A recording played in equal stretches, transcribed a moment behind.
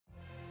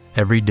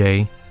Every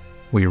day,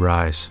 we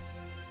rise,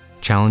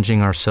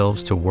 challenging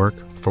ourselves to work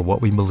for what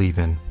we believe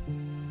in.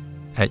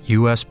 At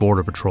U.S.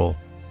 Border Patrol,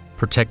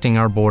 protecting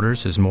our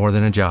borders is more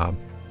than a job.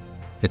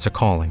 It's a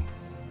calling.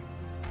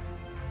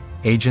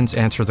 Agents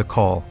answer the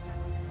call,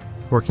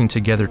 working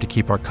together to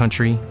keep our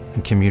country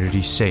and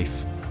communities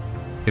safe.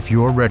 If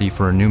you're ready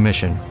for a new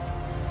mission,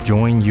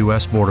 join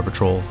U.S. Border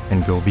Patrol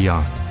and go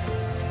beyond.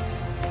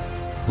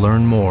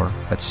 Learn more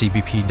at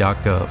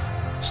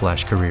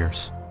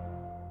cbp.gov/careers.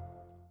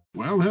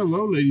 Well,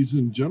 hello, ladies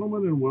and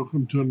gentlemen, and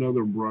welcome to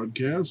another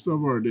broadcast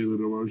of our daily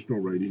devotional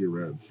right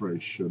here at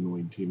Fresh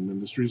Anointing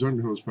Ministries. I'm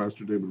your host,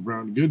 Pastor David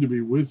Brown. Good to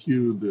be with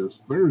you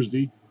this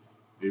Thursday,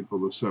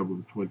 April the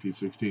 7th,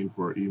 2016,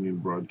 for our evening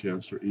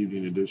broadcast, or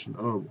evening edition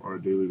of our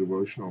daily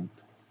devotional.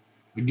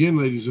 Again,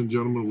 ladies and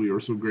gentlemen, we are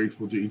so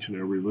grateful to each and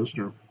every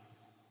listener,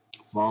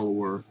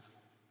 follower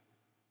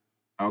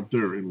out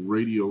there in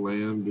radio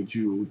land that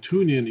you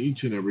tune in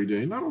each and every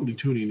day. Not only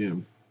tuning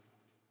in,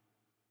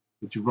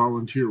 that you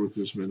volunteer with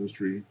this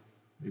ministry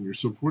and you're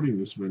supporting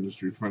this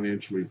ministry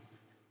financially,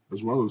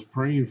 as well as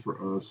praying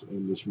for us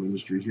in this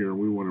ministry here. And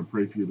we want to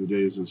pray for you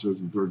today, as it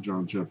says in 3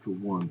 John chapter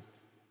 1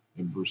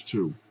 and verse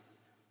 2.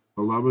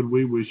 Beloved,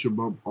 we wish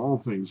above all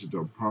things that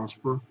thou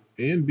prosper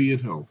and be in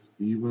health,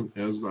 even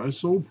as thy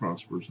soul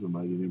prospers. In the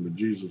mighty name of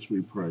Jesus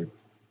we pray.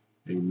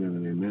 Amen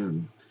and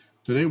amen.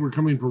 Today we're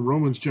coming from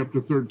Romans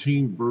chapter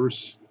 13,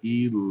 verse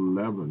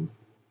 11.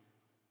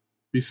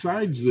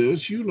 Besides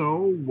this, you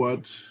know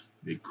what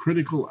a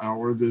critical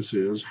hour this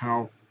is,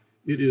 how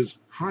it is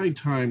high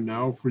time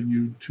now for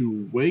you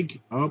to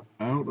wake up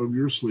out of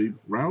your sleep,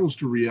 rouse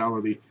to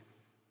reality,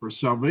 for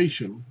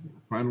salvation,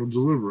 final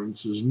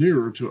deliverance, is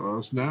nearer to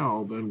us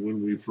now than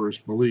when we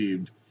first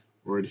believed,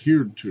 or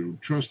adhered to,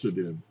 trusted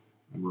in,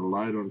 and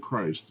relied on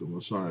Christ the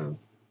Messiah.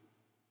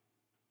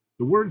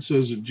 The Word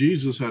says that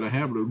Jesus had a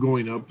habit of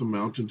going up the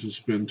mountain to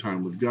spend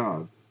time with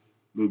God.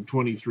 Luke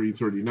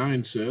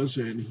 23:39 says,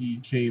 and he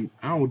came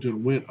out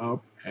and went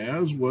up,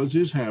 as was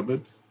his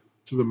habit,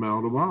 to the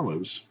Mount of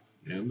Olives,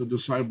 and the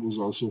disciples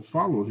also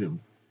followed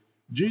him.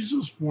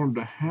 Jesus formed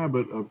a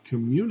habit of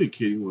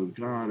communicating with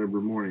God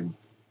every morning.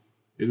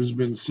 It has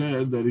been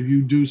said that if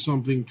you do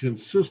something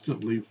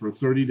consistently for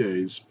 30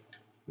 days,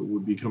 it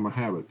would become a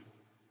habit.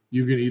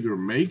 You can either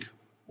make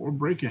or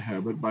break a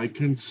habit by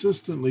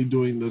consistently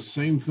doing the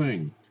same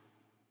thing.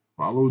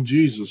 Follow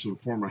Jesus and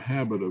form a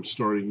habit of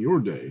starting your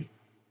day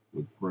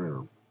with prayer.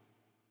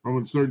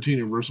 Romans 13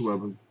 and verse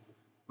 11.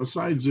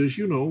 Besides this,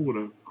 you know what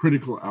a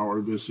critical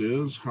hour this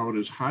is, how it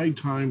is high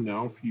time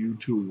now for you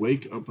to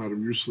wake up out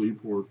of your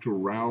sleep, or to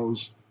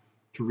rouse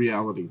to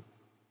reality.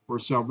 For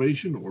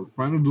salvation or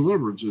final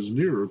deliverance is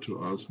nearer to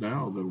us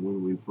now than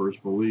when we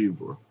first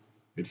believed, or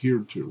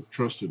adhered to,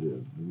 trusted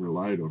in, and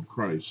relied on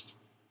Christ,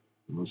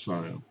 the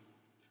Messiah.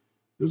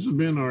 This has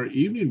been our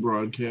evening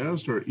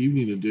broadcast, our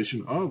evening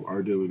edition of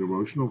our daily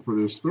devotional for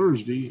this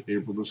Thursday,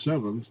 April the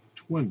 7th,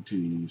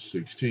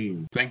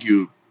 2016. Thank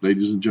you,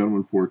 ladies and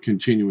gentlemen, for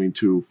continuing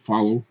to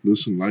follow,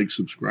 listen, like,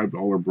 subscribe to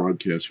all our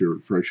broadcasts here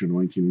at Fresh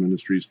Anointing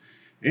Ministries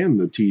and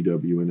the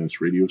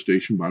TWNS radio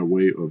station by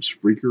way of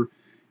Spreaker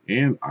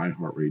and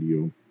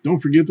iHeartRadio.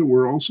 Don't forget that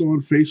we're also on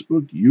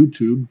Facebook,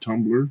 YouTube,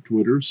 Tumblr,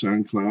 Twitter,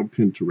 SoundCloud,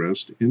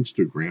 Pinterest,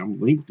 Instagram,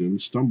 LinkedIn,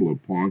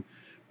 StumbleUpon,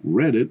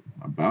 Reddit,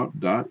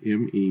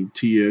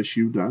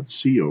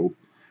 about.metsu.co,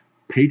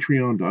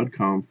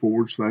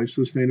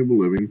 patreon.com/sustainable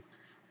living,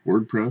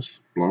 WordPress,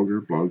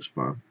 Blogger,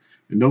 Blogspot.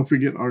 And don't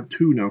forget our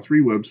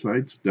three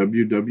websites,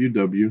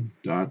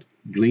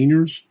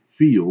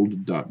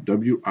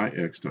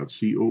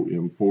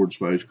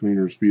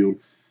 www.gleanersfield.wix.com/gleanersfield,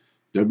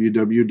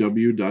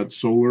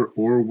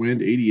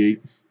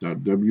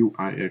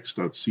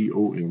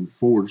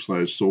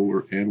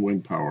 www.solarorwind88.wix.com/solar and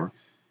wind power,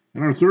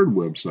 and our third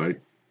website,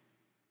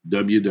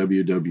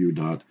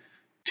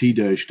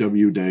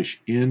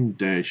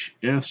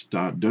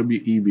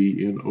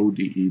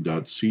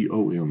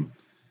 www.t-w-n-s.webnode.com.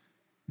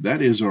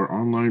 That is our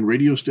online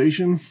radio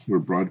station. We're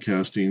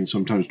broadcasting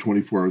sometimes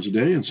 24 hours a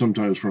day, and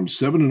sometimes from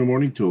 7 in the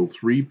morning till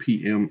 3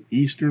 p.m.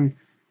 Eastern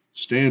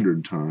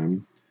Standard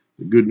Time.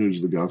 The good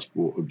news of the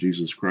gospel of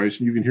Jesus Christ.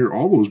 And you can hear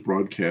all those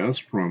broadcasts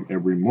from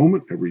every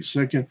moment, every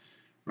second,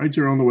 right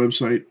there on the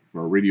website.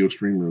 Our radio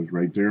streamer is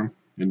right there.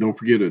 And don't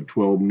forget, at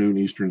 12 noon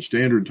Eastern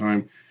Standard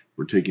Time,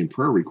 we're taking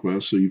prayer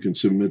requests, so you can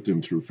submit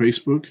them through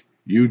Facebook,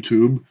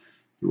 YouTube,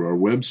 through our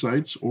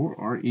websites, or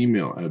our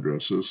email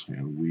addresses,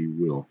 and we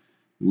will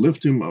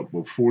lift him up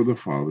before the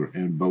Father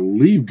and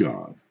believe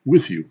God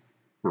with you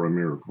for a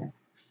miracle.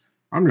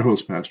 I'm your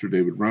host, Pastor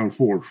David Brown,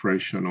 for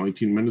Fresh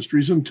Anointing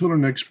Ministries. Until our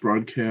next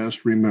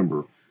broadcast,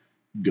 remember,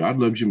 God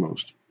loves you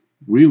most.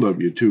 We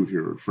love you too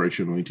here at Fresh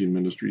Anointing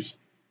Ministries.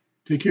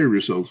 Take care of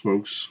yourselves,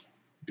 folks.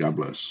 God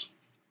bless.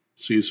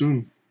 See you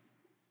soon.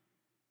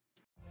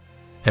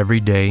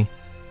 Every day,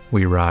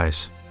 we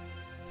rise,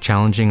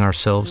 challenging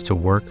ourselves to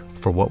work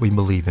for what we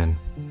believe in.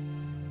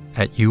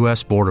 At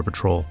U.S. Border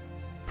Patrol,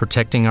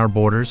 protecting our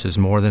borders is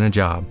more than a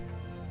job.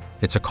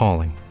 It's a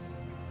calling.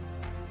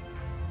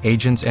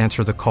 Agents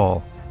answer the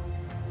call,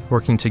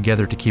 working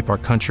together to keep our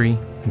country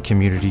and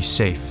communities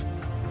safe.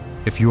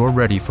 If you're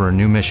ready for a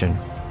new mission,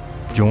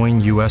 join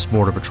U.S.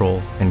 Border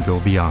Patrol and go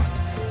beyond.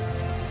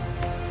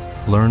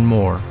 Learn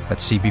more at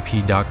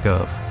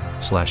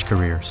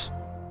cbp.gov/careers.